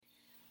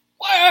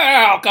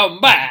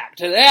Welcome back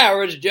to the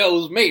Average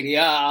Joe's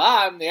Media.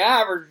 I'm the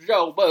Average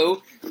Joe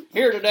Boo,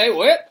 here today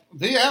with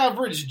The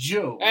Average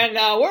Joe. And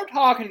we're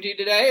talking to you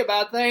today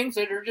about things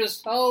that are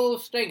just so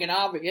stinking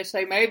obvious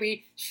they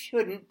maybe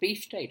shouldn't be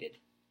stated.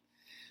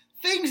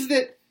 Things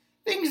that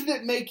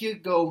make you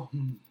go,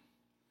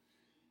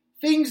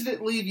 Things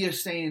that leave you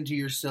saying to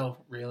yourself,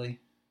 really?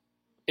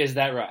 Is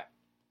that right?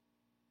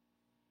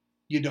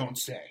 You don't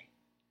say.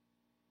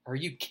 Are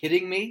you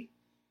kidding me?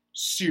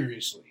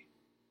 Seriously.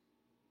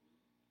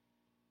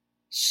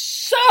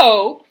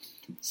 So,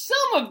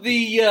 some of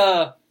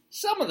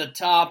the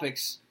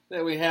topics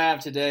that we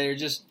have today are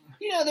just,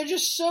 they're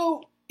just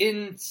so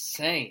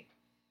insane.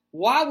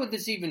 Why would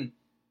this even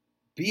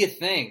be a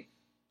thing?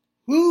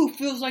 Who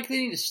feels like they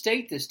need to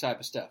state this type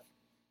of stuff?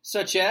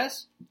 Such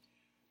as?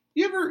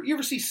 You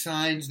ever see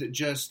signs that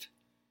just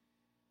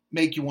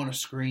make you want to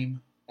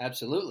scream?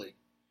 Absolutely.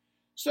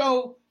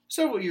 So,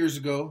 several years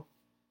ago,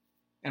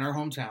 in our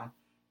hometown,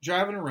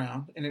 driving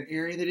around in an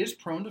area that is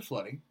prone to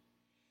flooding,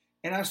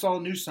 and I saw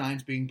new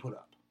signs being put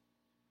up.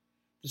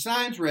 The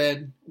signs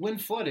read, when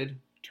flooded,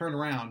 turn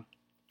around,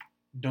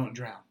 don't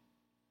drown.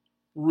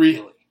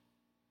 Really?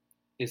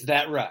 Is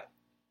that right?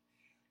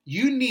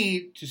 You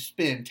need to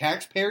spend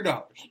taxpayer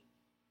dollars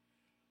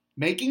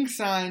making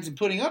signs and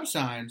putting up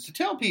signs to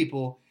tell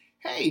people,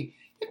 hey,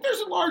 if there's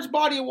a large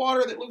body of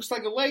water that looks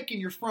like a lake in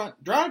your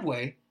front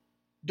driveway,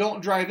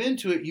 don't drive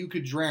into it, you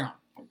could drown.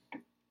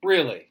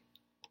 Really?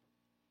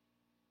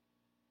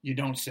 You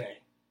don't say.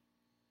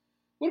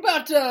 What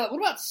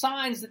about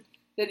signs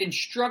that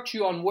instruct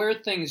you on where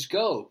things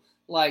go?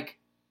 Like,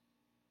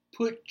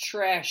 put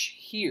trash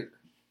here.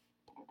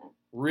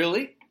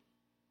 Really?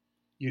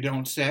 You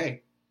don't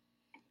say.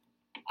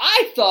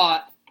 I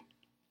thought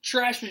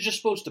trash was just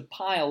supposed to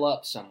pile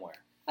up somewhere.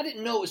 I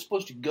didn't know it was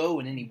supposed to go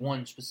in any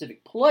one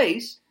specific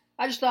place.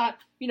 I just thought,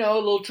 a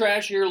little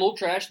trash here, a little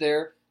trash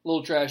there, a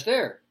little trash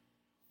there.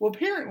 Well,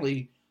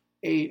 apparently,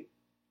 a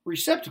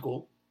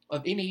receptacle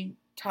of any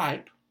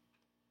type,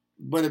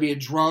 whether it be a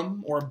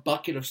drum or a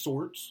bucket of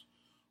sorts,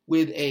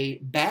 with a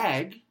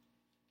bag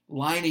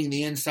lining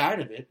the inside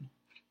of it,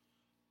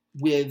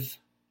 with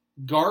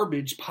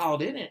garbage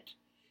piled in it,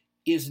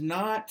 is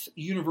not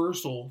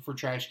universal for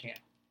trash can.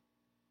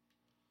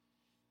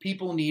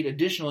 People need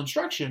additional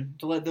instruction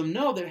to let them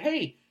know that,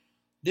 hey,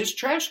 this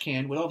trash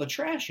can with all the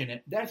trash in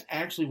it, that's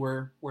actually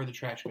where the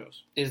trash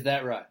goes. Is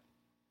that right?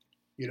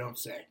 You don't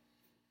say.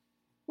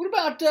 What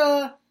about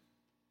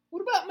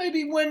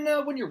maybe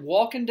when you're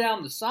walking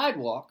down the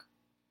sidewalk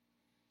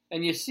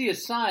and you see a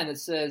sign that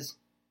says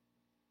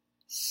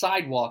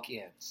sidewalk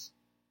ends?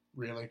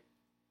 Really?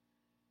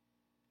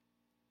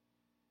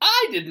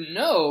 I didn't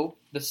know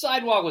the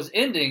sidewalk was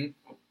ending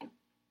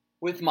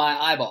with my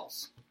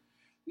eyeballs.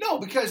 No,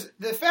 because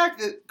the fact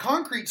that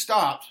concrete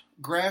stopped,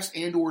 grass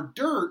and or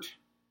dirt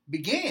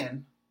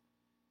began,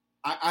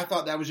 I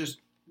thought that was just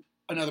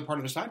another part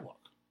of the sidewalk.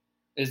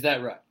 Is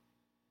that right?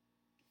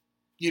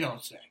 You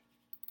don't say.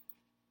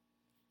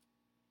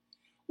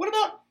 What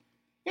about,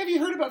 have you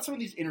heard about some of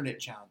these internet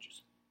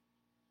challenges?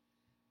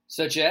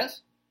 Such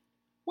as?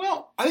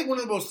 Well, I think one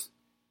of the most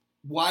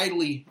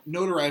widely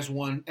notarized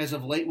one as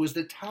of late was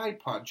the Tide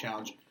Pod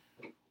Challenge,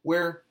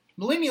 where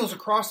millennials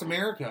across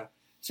America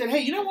said, hey,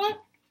 you know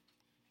what?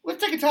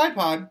 Let's take a Tide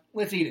Pod,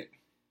 let's eat it.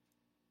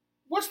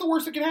 What's the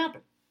worst that could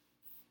happen?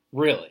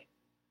 Really?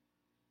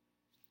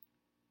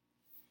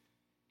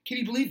 Can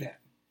you believe that?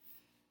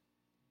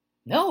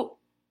 No.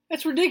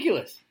 That's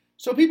ridiculous.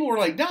 So people were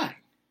like dying,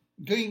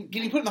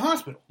 getting put in the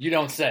hospital. You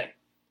don't say.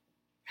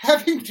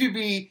 Having to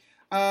be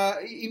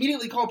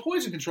immediately called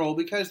poison control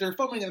because they're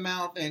foaming in the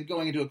mouth and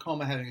going into a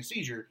coma having a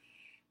seizure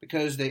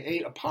because they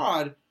ate a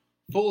pod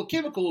full of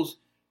chemicals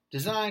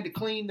designed to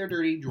clean their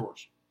dirty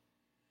drawers.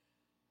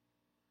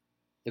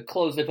 The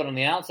clothes they put on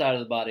the outside of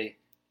the body,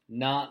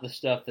 not the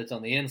stuff that's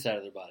on the inside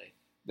of their body.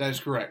 That is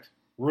correct.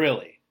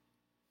 Really?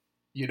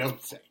 You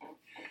don't say.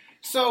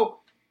 So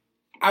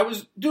I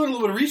was doing a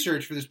little bit of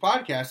research for this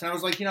podcast, and I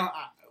was like,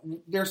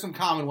 there's some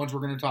common ones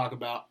we're going to talk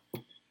about.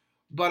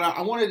 But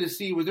I wanted to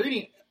see, was there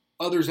any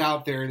others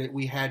out there that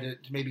we had to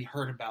maybe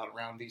heard about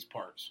around these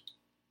parts?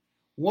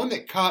 One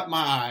that caught my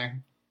eye,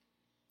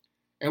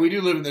 and we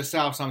do live in the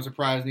South, so I'm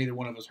surprised neither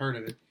one of us heard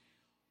of it,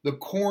 the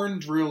Corn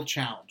Drill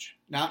Challenge.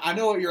 Now, I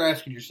know what you're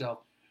asking yourself.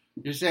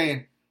 You're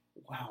saying,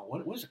 wow,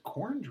 what is a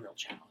corn drill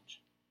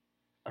challenge?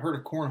 I've heard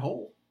of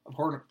cornhole. I've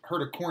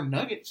heard of corn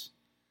nuggets.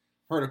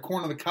 Heard of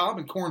corn on the cob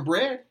and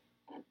cornbread.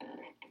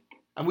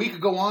 And we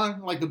could go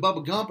on like the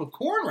Bubba Gump of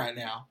corn right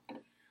now.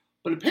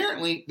 But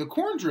apparently, the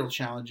corn drill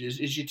challenge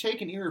is you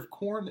take an ear of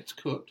corn that's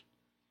cooked,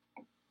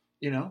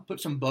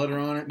 put some butter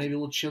on it, maybe a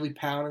little chili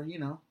powder,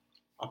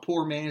 a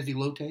poor man's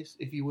elotes,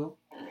 if you will.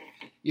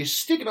 You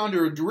stick it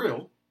under a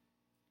drill,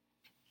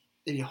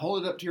 then you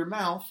hold it up to your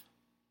mouth,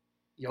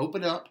 you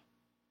open up,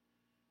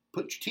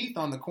 put your teeth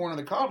on the corn on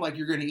the cob like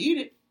you're going to eat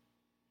it,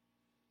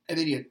 and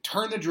then you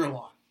turn the drill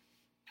on.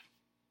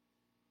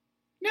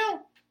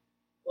 Now,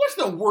 what's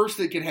the worst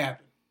that could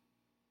happen?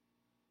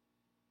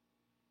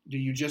 Do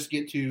you just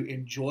get to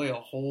enjoy a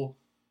whole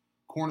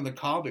corn on the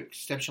cob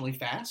exceptionally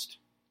fast?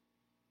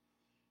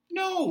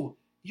 No,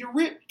 you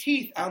rip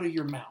teeth out of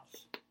your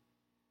mouth.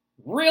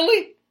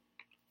 Really?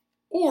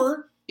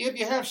 Or, if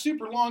you have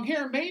super long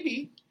hair,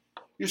 maybe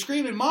you're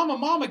screaming, Mama,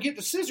 Mama, get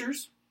the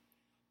scissors,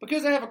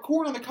 because I have a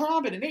cord on the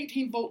cob and an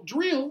 18-volt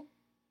drill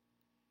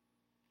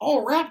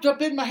all wrapped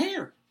up in my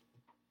hair.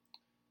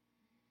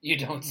 You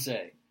don't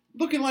say.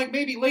 Looking like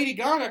maybe Lady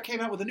Gaga came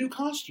out with a new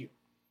costume.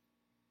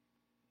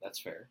 That's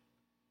fair.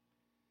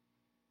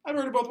 I've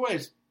heard it both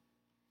ways.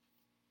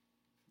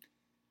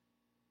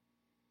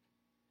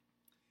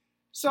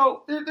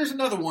 So, there's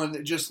another one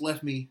that just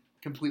left me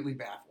completely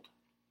baffled.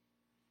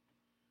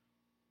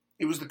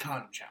 It was the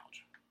condom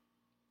challenge.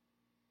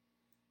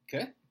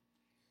 Okay.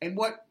 And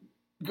what...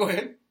 Go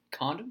ahead.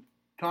 Condom?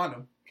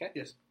 Condom. Okay.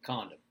 Yes.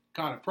 Condom.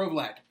 Condom.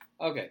 Prophylactic.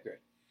 Okay, great.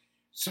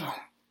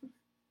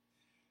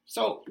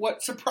 So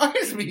what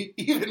surprised me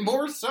even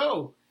more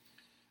so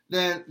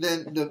than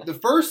the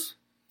first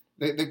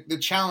the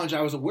challenge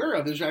I was aware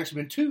of, there's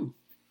actually been 2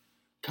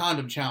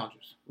 condom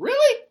challenges.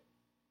 Really?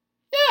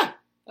 Yeah.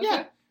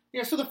 Okay.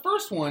 Yeah. So the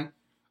first one,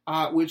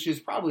 which is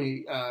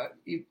probably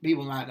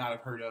people might not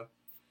have heard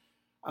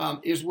of,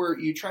 is where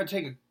you try to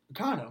take a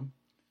condom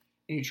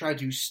and you try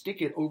to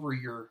stick it over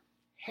your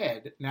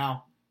head.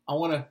 Now, I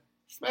want to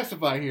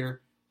specify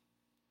here,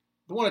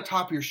 the one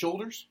atop your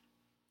shoulders,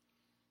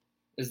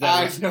 Is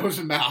that eyes, right? nose,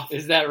 and mouth.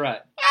 Is that right?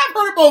 I've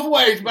heard it both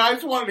ways, but I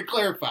just wanted to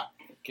clarify.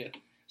 Okay.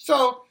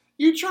 So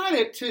you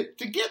try to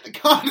get the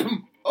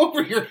condom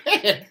over your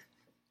head,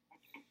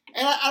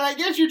 and I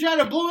guess you're trying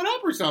to blow it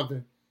up or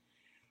something.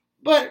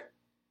 But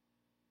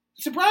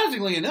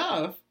surprisingly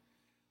enough,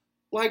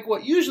 like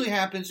what usually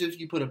happens if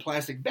you put a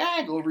plastic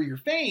bag over your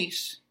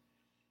face,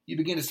 you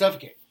begin to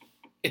suffocate.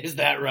 Is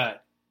that right?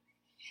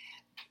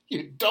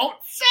 You don't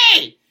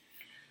say!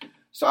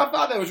 So I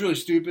thought that was really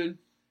stupid,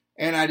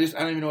 and I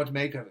don't even know what to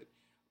make of it.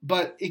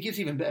 But it gets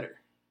even better.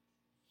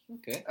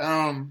 Okay.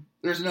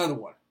 There's another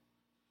one.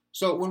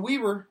 So when we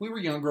were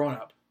young growing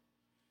up,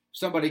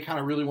 somebody kind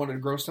of really wanted to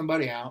gross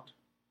somebody out.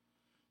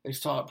 They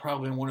saw it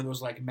probably in one of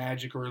those like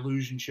magic or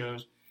illusion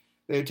shows.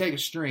 They'd take a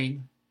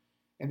string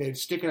and they'd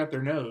stick it up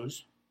their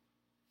nose,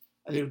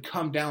 and they would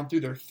come down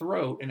through their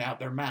throat and out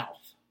their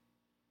mouth.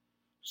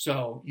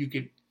 So you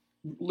could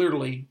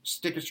literally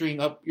stick a string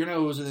up your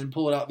nose and then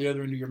pull it out the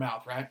other end of your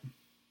mouth, right?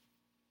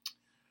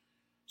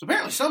 So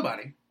apparently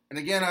somebody, and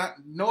again,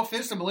 no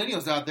offense to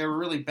millennials out there, we're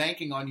really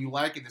banking on you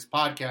liking this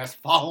podcast,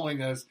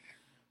 following us,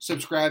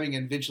 subscribing,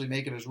 and eventually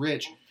making us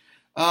rich.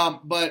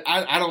 But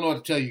I don't know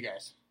what to tell you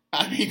guys.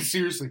 I mean,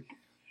 seriously.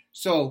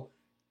 So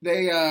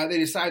they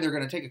decide they're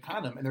going to take a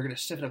condom and they're going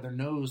to sift it up their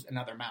nose and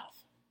out their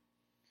mouth.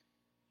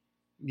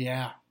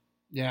 Yeah.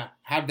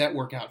 How'd that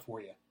work out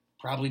for you?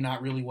 Probably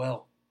not really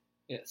well.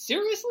 Yeah.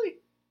 Seriously?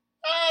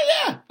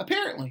 Yeah,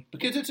 apparently,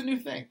 because it's a new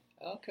thing.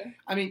 Okay.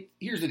 I mean,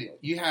 here's the deal.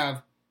 You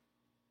have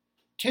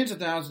tens of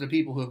thousands of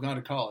people who have gone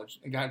to college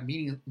and gotten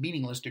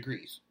meaningless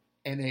degrees,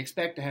 and they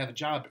expect to have a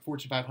job at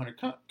Fortune 500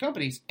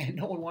 companies, and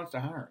no one wants to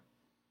hire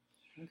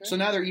them. Okay. So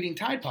now they're eating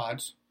Tide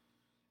Pods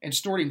and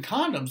snorting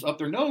condoms up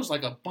their nose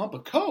like a bump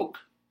of Coke,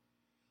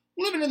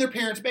 living in their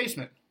parents'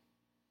 basement,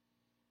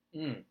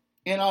 and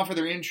offer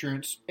their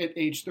insurance at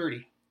age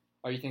 30.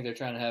 Or you think they're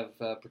trying to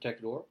have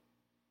protected oral?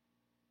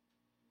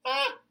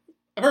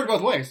 I've heard it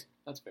both ways.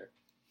 That's fair.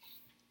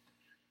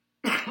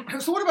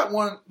 So what about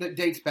one that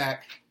dates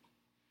back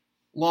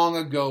long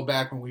ago,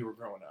 back when we were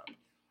growing up?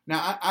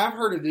 Now, I've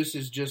heard of this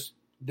as just,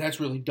 that's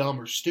really dumb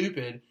or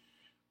stupid,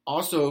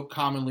 also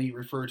commonly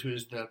referred to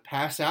as the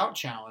Pass Out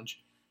Challenge.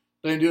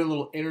 But in doing a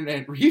little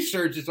internet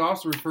research, it's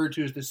also referred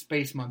to as the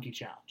Space Monkey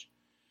Challenge.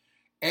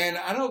 And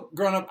I know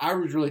growing up, I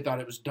really thought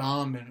it was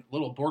dumb and a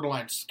little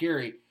borderline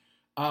scary.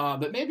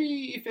 But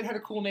maybe if it had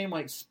a cool name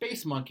like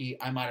Space Monkey,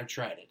 I might have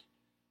tried it.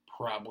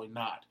 Probably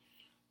not.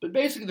 But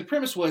basically the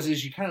premise was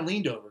you kind of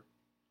leaned over.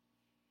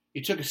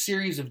 You took a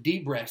series of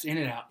deep breaths in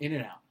and out, in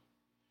and out.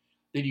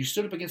 Then you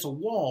stood up against a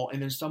wall and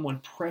then someone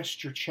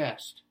pressed your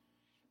chest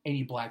and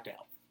you blacked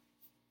out.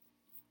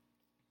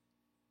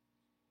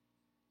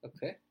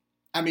 Okay.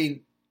 I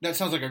mean, that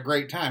sounds like a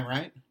great time,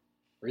 right?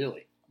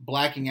 Really?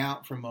 Blacking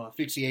out from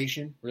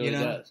asphyxiation. Really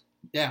does.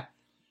 Yeah.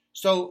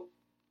 So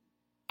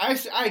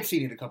I'd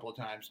seen it a couple of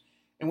times.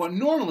 And what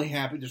normally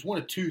happened, there's one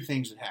of two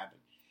things that happened.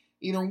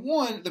 Either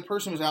one, the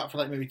person was out for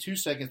like maybe 2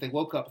 seconds. They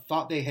woke up,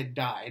 thought they had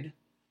died,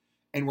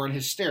 and were in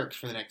hysterics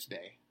for the next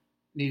day.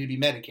 Needed to be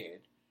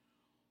medicated.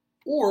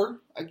 Or,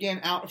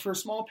 again, out for a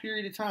small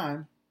period of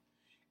time,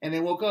 and they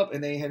woke up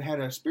and they had had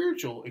a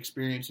spiritual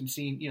experience and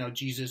seen,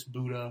 Jesus,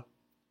 Buddha,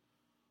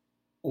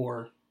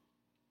 or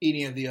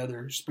any of the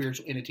other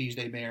spiritual entities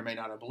they may or may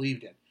not have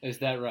believed in. Is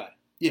that right?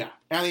 Yeah.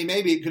 I mean,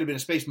 maybe it could have been a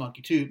space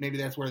monkey, too. Maybe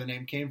that's where the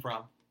name came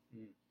from.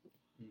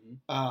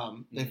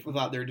 They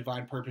thought their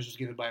divine purpose was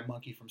given by a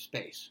monkey from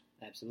space.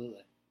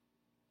 Absolutely.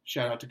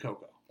 Shout out to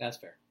Coco. That's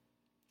fair.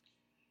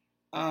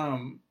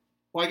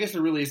 Well, I guess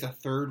there really is a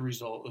third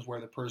result, is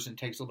where the person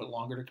takes a little bit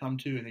longer to come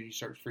to, and then you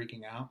start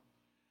freaking out.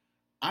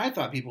 I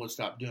thought people would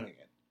stop doing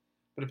it,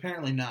 but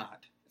apparently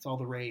not. It's all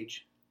the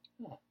rage.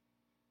 Huh.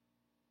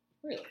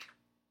 Really?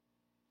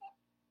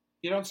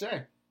 You don't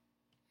say.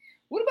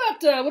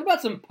 What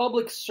about some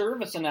public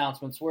service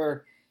announcements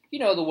where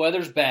the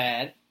weather's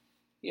bad?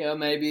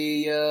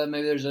 Maybe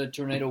there's a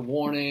tornado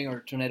warning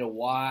or tornado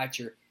watch,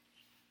 or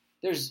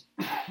there's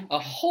a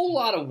whole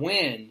lot of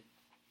wind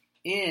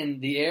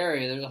in the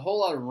area. There's a whole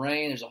lot of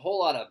rain. There's a whole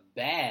lot of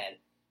bad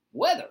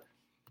weather,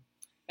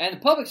 and the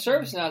public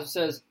service announcement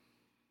says,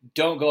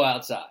 "Don't go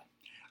outside."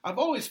 I've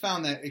always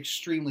found that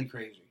extremely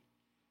crazy.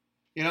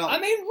 I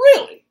mean,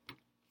 really?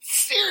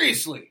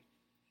 Seriously.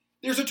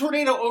 There's a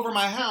tornado over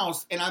my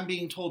house, and I'm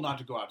being told not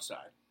to go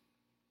outside.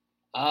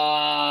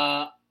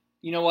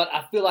 You know what?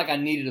 I feel like I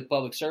needed a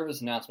public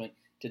service announcement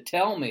to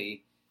tell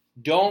me,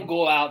 don't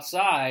go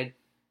outside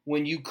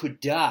when you could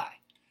die.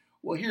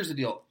 Well, here's the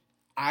deal.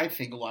 I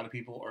think a lot of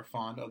people are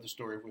fond of the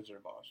story of Wizard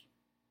of Oz.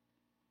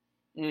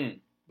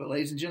 But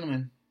ladies and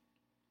gentlemen,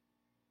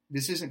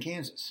 this isn't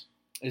Kansas.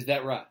 Is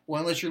that right?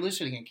 Well, unless you're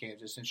listening in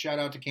Kansas, and shout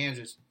out to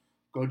Kansas.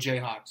 Go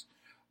Jayhawks.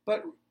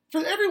 But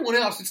for everyone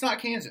else, it's not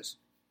Kansas.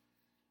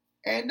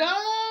 And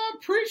I'm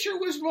pretty sure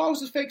Wizard of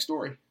Oz is a fake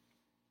story.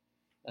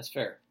 That's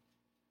fair.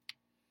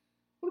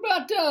 What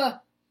about,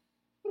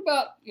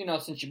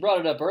 since you brought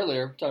it up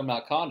earlier, talking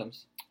about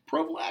condoms.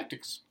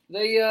 Prophylactics.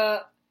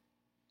 They're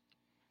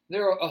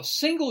a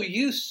single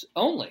use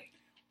only.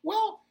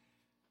 Well,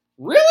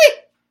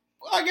 really?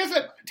 Well, I guess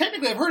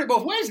technically I've heard it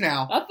both ways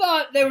now. I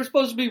thought they were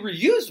supposed to be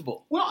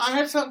reusable. Well, I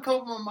had something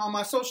come on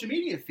my social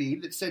media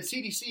feed that said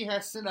CDC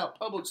has to send out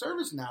public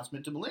service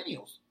announcement to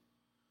millennials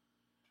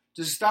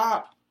to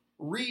stop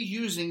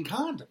reusing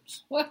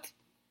condoms. What?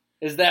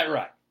 Is that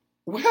right?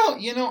 Well,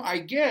 I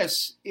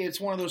guess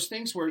it's one of those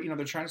things where,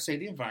 they're trying to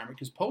save the environment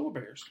because polar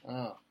bears,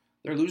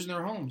 they're losing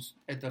their homes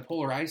at the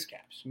polar ice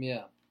caps.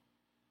 Yeah.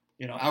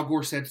 Al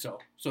Gore said so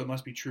it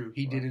must be true.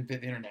 He did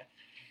invent the internet.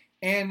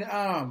 And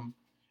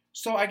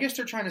so I guess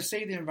they're trying to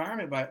save the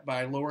environment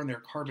by lowering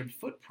their carbon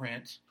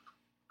footprint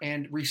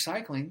and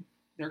recycling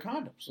their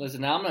condoms.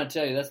 Listen, now I'm going to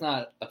tell you, that's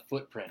not a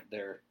footprint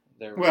they're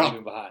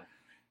leaving behind.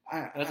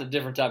 That's a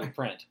different type of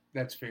print.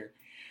 That's fair.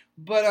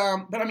 But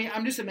I mean,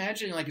 I'm just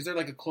imagining, is there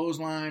a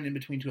clothesline in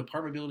between two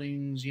apartment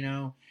buildings,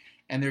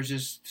 and there's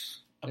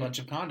just a bunch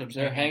of condoms.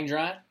 They're hang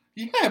drying?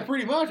 Yeah,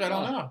 pretty much. I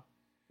don't know.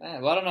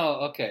 Well, I don't know.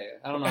 Okay.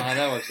 I don't know how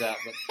that works out,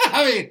 but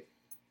I mean,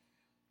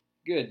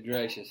 good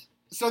gracious.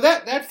 So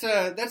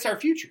that's our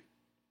future.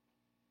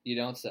 You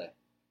don't say.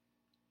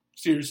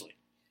 Seriously.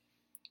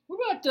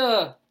 What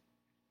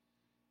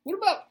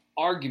about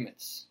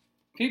arguments?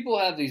 People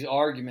have these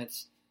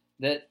arguments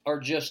that are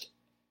just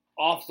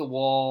off the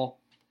wall.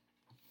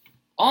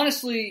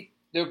 Honestly,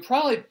 there are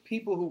probably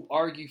people who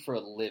argue for a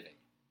living,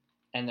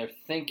 and they're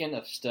thinking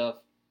of stuff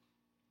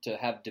to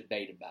have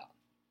debate about.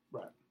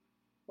 Right.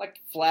 Like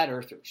flat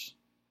earthers.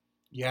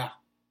 Yeah.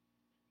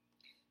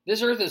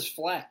 This earth is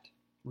flat.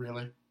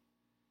 Really?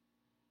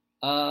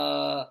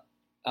 I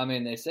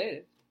mean, they say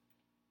it.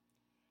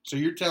 So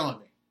you're telling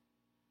me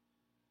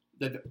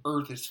that the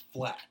earth is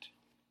flat.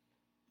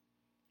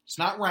 It's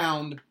not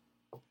round.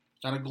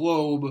 It's not a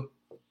globe.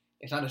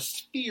 It's not a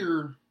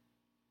sphere.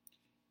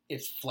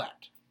 It's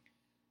flat.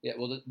 Yeah,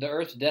 well, the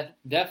earth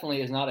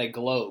definitely is not a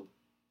globe.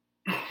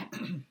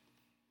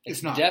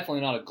 It's not.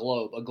 Definitely not a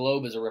globe. A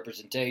globe is a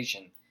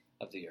representation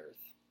of the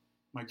earth.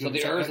 My so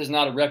goodness, the earth is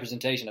not a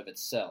representation of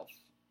itself.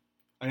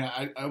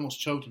 I almost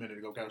choked a minute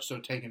ago because I was so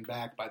taken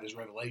back by this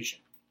revelation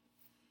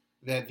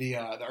that the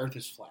earth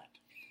is flat.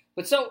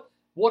 But so,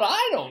 what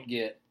I don't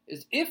get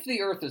is if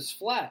the earth is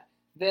flat,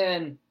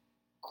 then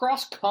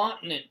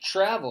cross-continent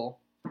travel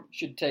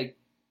should take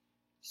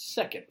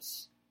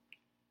seconds.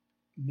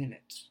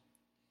 Minutes.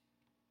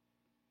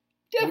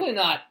 Definitely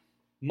not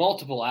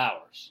multiple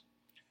hours.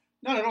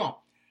 Not at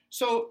all.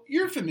 So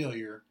you're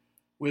familiar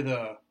with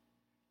a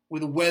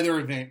weather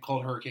event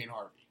called Hurricane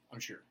Harvey, I'm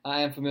sure.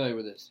 I am familiar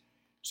with this.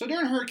 So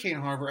during Hurricane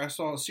Harvey, I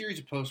saw a series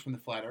of posts from the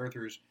Flat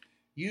Earthers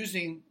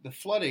using the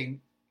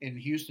flooding in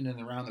Houston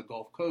and around the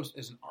Gulf Coast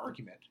as an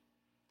argument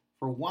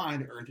for why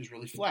the earth is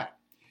really flat.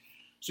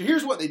 So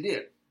here's what they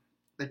did.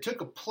 They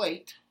took a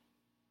plate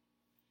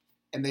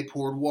and they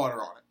poured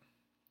water on it.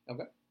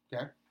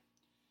 Okay.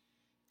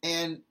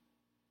 And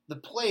the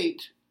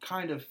plate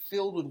kind of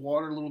filled with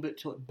water a little bit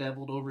till it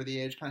beveled over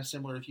the edge, kind of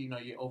similar if you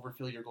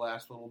overfill your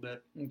glass a little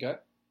bit. Okay.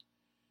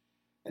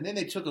 And then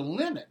they took a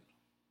lemon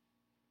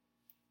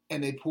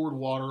and they poured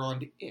water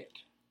onto it.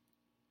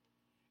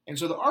 And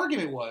so the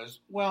argument was,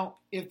 well,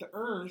 if the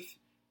earth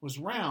was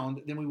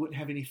round, then we wouldn't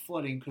have any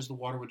flooding because the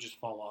water would just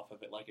fall off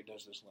of it like it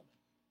does this lemon.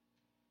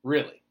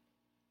 Really?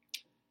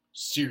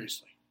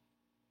 Seriously.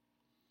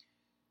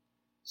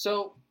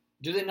 So,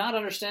 do they not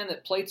understand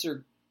that plates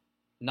are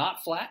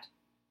not flat?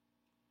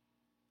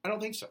 I don't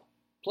think so.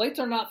 Plates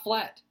are not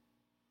flat.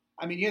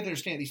 I mean, you have to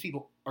understand these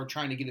people are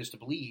trying to get us to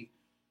believe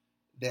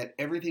that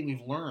everything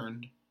we've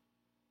learned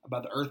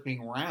about the earth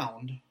being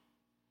round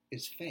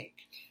is fake.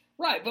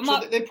 Right, but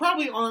so they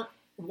probably aren't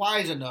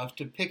wise enough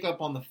to pick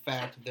up on the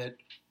fact that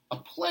a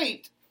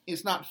plate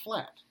is not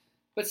flat.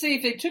 But see,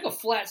 if they took a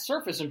flat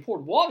surface and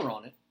poured water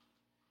on it,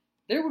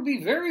 there would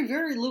be very,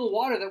 very little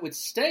water that would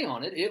stay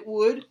on it. It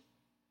would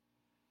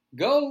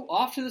go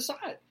off to the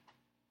side.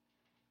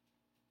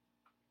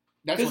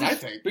 That's what I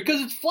think.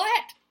 Because it's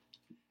flat.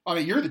 I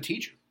mean, you're the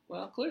teacher.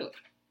 Well, clearly.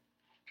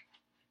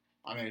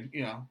 I mean,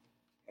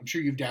 I'm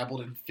sure you've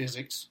dabbled in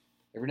physics.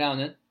 Every now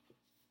and then.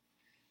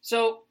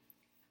 So,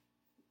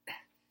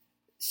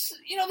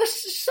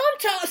 this is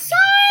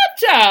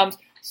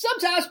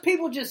sometimes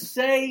people just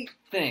say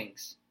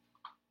things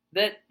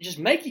that just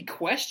make you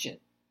question.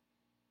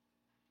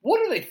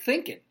 What are they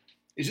thinking?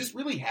 Is this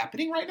really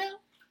happening right now?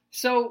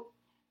 So,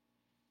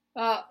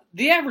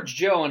 the average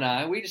Joe and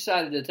I, we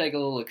decided to take a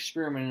little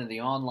experiment into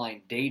the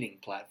online dating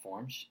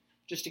platforms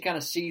just to kind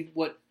of see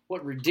what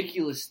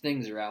ridiculous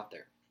things are out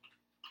there.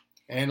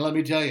 And let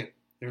me tell you,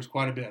 there's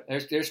quite a bit.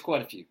 There's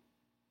quite a few.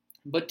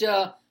 But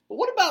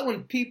what about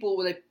when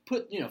they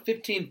put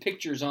 15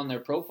 pictures on their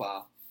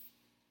profile,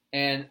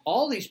 and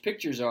all these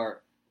pictures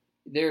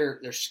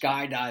they're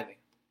skydiving,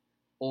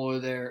 or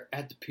they're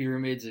at the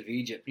pyramids of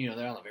Egypt. They're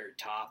on the very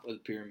top of the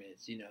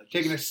pyramids.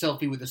 Taking a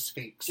selfie with the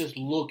Sphinx, just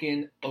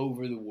looking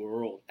over the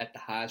world at the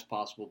highest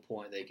possible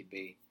point they could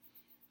be.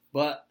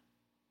 But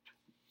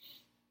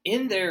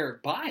in their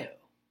bio,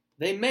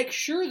 they make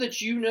sure that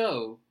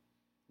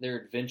they're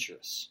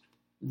adventurous.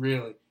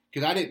 Really?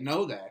 Because I didn't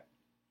know that.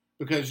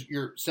 Because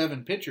your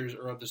 7 pictures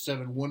are of the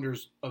 7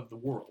 wonders of the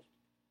world.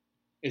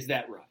 Is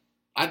that right?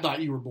 I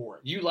thought you were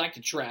bored. You like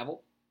to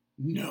travel?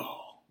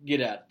 No.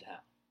 Get out of town.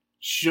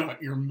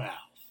 Shut your mouth.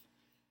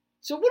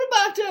 So what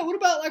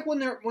about like when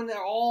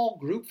they're all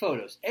group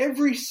photos?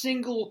 Every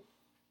single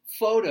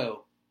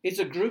photo is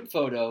a group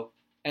photo,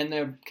 and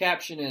their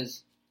caption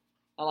is,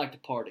 "I like to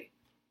party."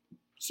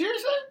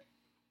 Seriously?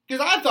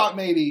 Because I thought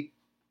maybe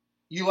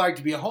you like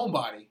to be a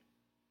homebody,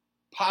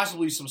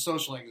 possibly some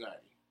social anxiety.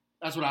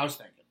 That's what I was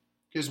thinking.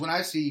 Because when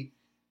I see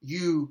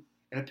you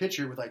in a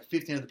picture with like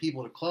 15 other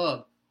people at a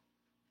club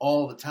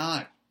all the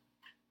time,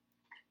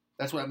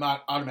 that's what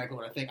automatically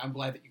what I think. I'm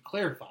glad that you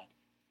clarified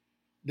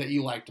that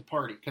you like to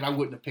party, because I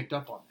wouldn't have picked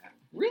up on that.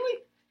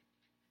 Really?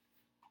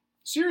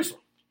 Seriously.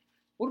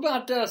 What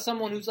about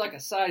someone who's like a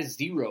size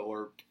 0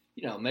 or,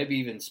 maybe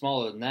even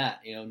smaller than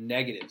that,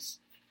 negatives?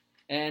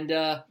 And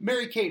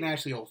Mary-Kate and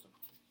Ashley Olsen.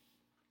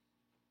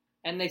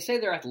 And they say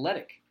they're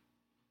athletic.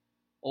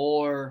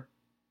 Or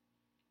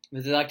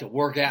that they like to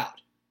work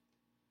out.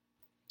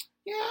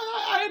 Yeah,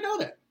 I didn't know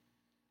that.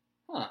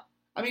 Huh.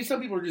 I mean,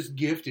 some people are just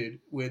gifted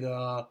with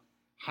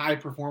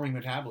high-performing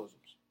metabolisms.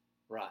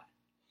 Right.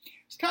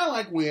 It's kind of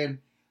like when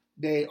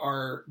they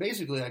are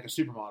basically like a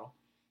supermodel,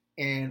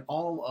 and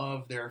all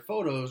of their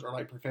photos are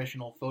like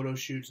professional photo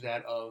shoots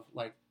that of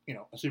like,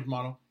 a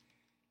supermodel,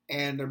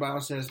 and their bio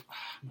says,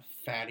 "I'm a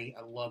fatty,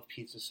 I love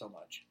pizza so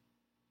much."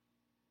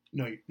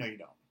 No, you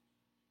don't.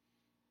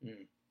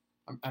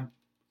 I'm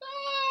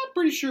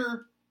pretty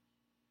sure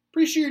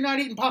you're not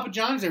eating Papa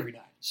John's every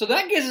night. So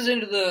that gets us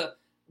into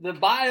the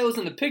bios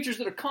and the pictures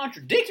that are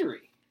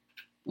contradictory.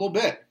 A little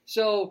bit.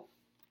 So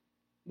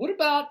what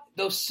about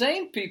those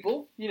same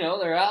people,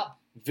 they're out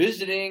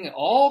visiting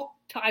all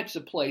types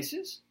of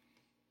places,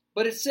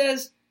 but it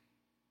says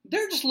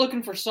they're just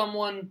looking for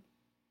someone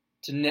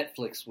to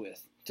Netflix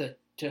with,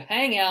 to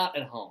hang out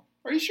at home.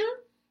 Are you sure?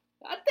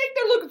 I think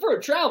they're looking for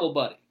a travel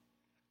buddy.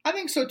 I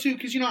think so too,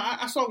 because,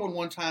 I saw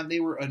one time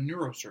they were a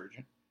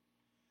neurosurgeon,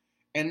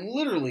 and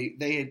literally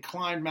they had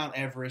climbed Mount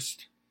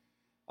Everest.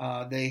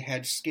 They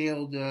had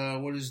scaled,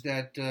 what is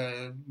that,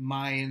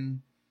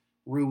 Mayan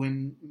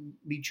ruin,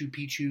 Machu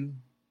Picchu.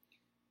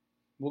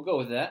 We'll go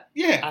with that.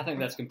 Yeah. I think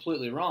that's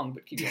completely wrong,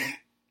 but keep going.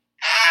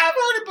 I've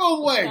heard it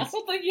both ways. I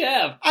don't think you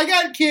have. I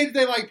got kids,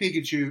 they like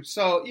Pikachu,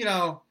 so,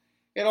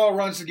 it all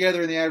runs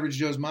together in the average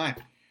Joe's mind.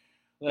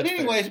 That's but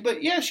anyways, fair.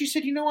 But yeah, she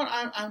said, you know what,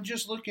 I'm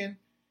just looking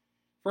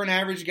for an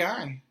average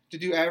guy to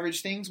do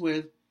average things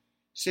with.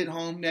 Sit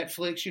home,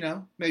 Netflix,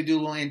 maybe do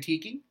a little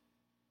antiquing.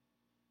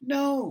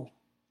 No.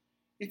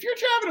 If you're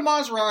driving a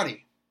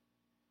Maserati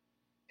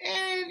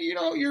and,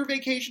 you're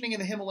vacationing in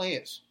the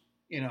Himalayas,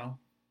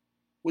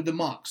 with the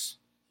monks,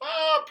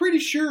 I'm pretty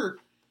sure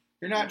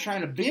you're not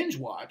trying to binge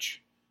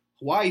watch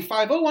Hawaii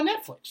Five-0 on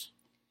Netflix.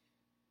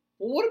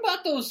 Well,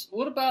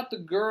 what about the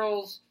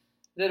girls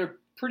that are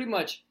pretty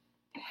much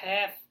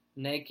half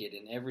naked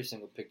in every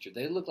single picture?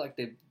 They look like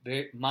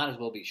they might as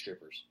well be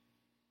strippers.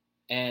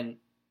 And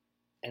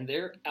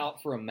they're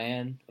out for a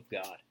man of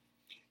God.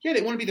 Yeah,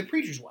 they want to be the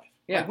preacher's wife.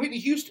 Yeah. Like Whitney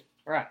Houston.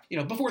 Right.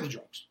 Before the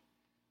drugs.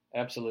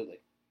 Absolutely.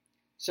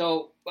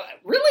 So,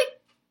 really?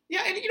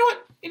 Yeah, and you know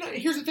what?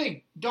 Here's the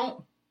thing.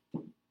 Don't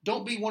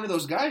be one of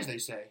those guys, they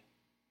say,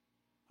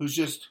 who's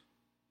just,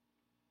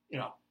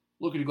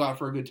 looking to go out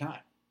for a good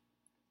time.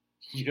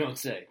 You don't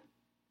say.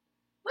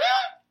 Really?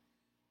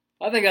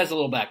 I think that's a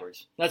little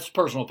backwards. That's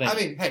personal opinion. I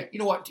mean, hey, you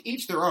know what? To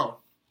each their own.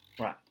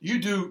 Right. You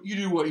do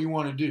what you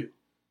want to do.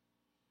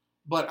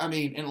 But, I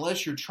mean,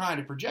 unless you're trying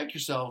to project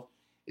yourself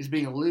as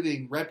being a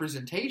living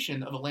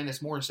representation of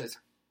Alanis Morissette's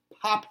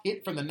pop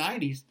hit from the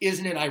 90s,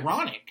 isn't it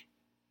ironic?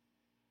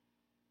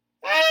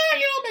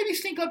 Maybe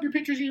stink up your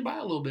pictures in your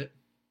bio a little bit.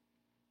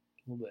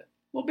 A little bit.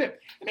 A little bit.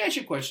 Let me ask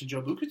you a question,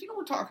 Joe Boo, because,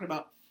 we're talking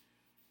about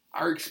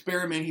our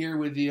experiment here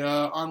with the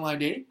online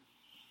dating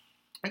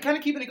and kind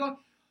of keeping it going.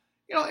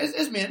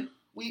 As men,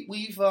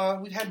 we've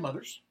had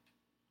mothers.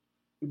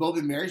 we've both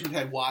been married. We've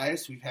had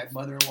wives. We've had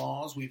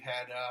mother-in-laws. We've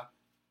had,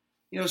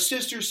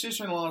 sisters,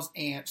 sister-in-laws,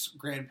 aunts,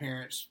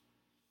 grandparents.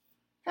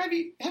 Have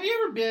you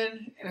ever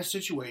been in a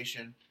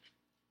situation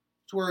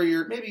to where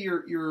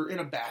you're in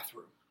a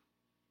bathroom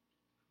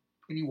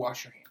and you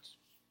wash your hands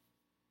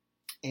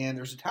and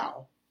there's a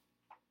towel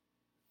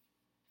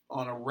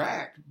on a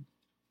rack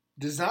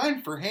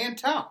designed for hand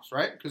towels,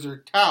 right? Because they're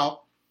a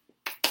towel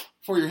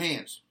for your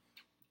hands.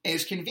 And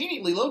it's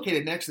conveniently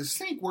located next to the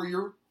sink where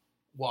you're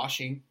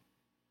washing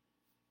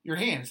your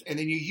hands. And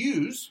then you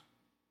use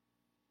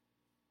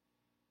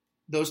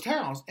those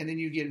towels and then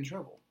you get in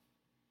trouble.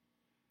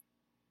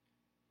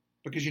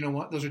 Because you know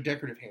what? Those are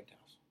decorative hand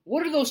towels.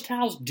 What are those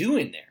towels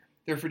doing there?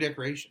 They're for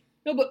decoration.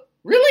 No, but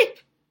really?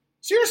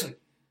 Seriously.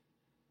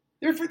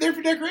 They're for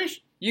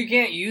decoration. You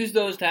can't use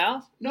those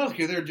towels? No,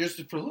 because they're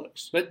just for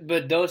looks.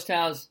 But those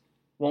towels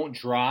won't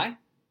dry?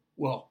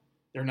 Well,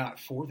 they're not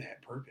for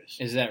that purpose.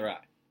 Is that right?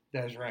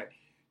 That is right.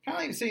 Kind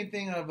of like the same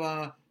thing of,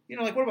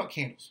 like what about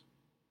candles?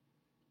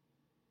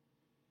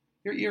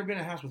 You ever been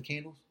in a house with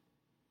candles?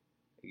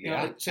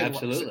 Yeah,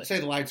 absolutely. Say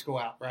the lights go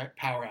out, right?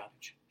 Power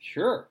outage.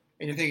 Sure.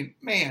 And you're thinking,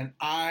 man,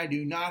 I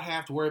do not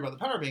have to worry about the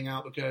power being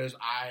out because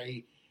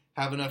I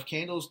have enough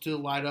candles to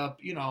light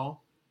up,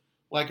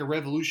 like a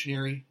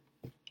revolutionary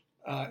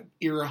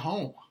era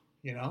home,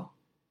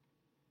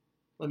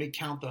 Let me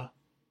count the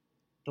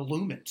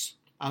lumens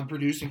I'm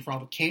producing for all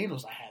the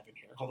candles I have in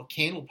here, called the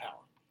candle power.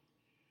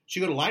 So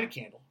you go to light a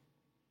candle,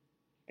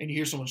 and you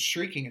hear someone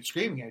shrieking and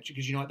screaming at you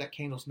because you know what? That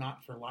candle's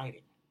not for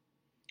lighting.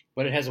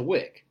 But it has a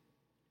wick.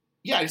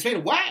 Yeah, it's made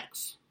of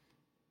wax.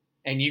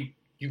 And you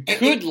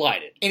could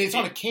light it. And it's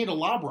on a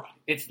candelabra.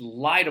 It's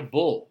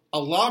lightable. A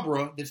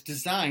labra that's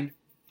designed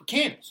for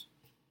candles.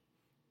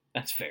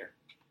 That's fair.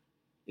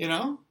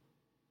 And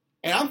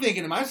I'm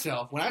thinking to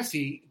myself, when I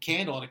see a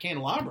candle on a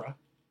candelabra,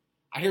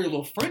 I hear a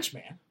little French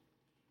man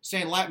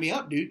saying, light me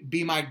up, dude.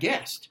 Be my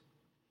guest.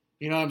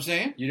 You know what I'm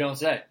saying? You don't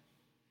say.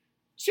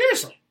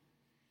 Seriously.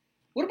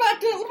 What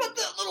about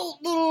the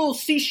little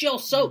seashell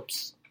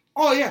soaps?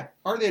 Oh, yeah.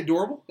 Aren't they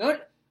adorable?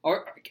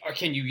 Or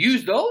can you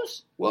use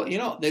those? Well,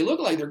 they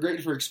look like they're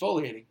great for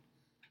exfoliating.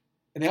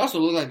 And they also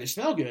look like they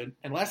smell good.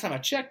 And last time I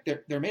checked,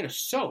 they're made of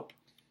soap.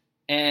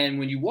 And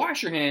when you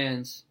wash your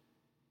hands,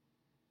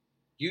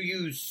 you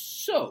use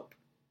soap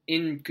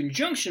in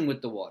conjunction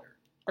with the water.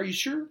 Are you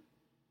sure?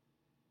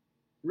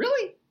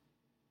 Really?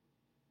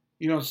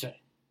 You don't say.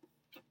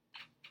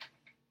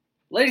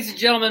 Ladies and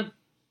gentlemen,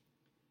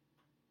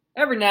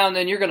 every now and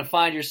then you're going to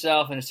find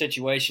yourself in a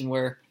situation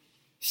where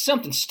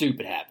something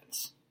stupid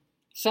happens.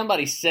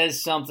 Somebody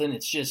says something,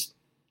 it just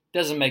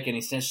doesn't make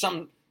any sense.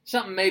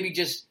 Something maybe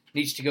just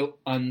needs to go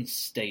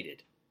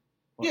unstated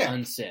or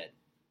unsaid.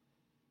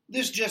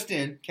 This just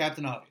in,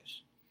 Captain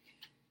Obvious.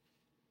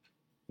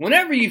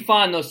 Whenever you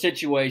find those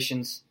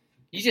situations,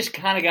 you just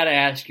kind of got to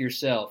ask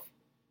yourself,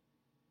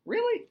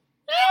 really?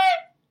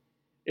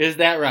 Is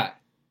that right?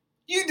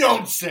 You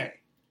don't say.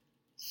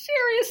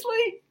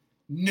 Seriously?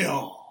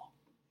 No.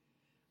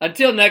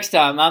 Until next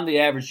time, I'm the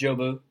Average Joe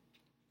Boo.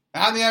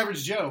 I'm the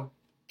Average Joe.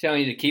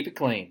 Telling you to keep it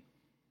clean.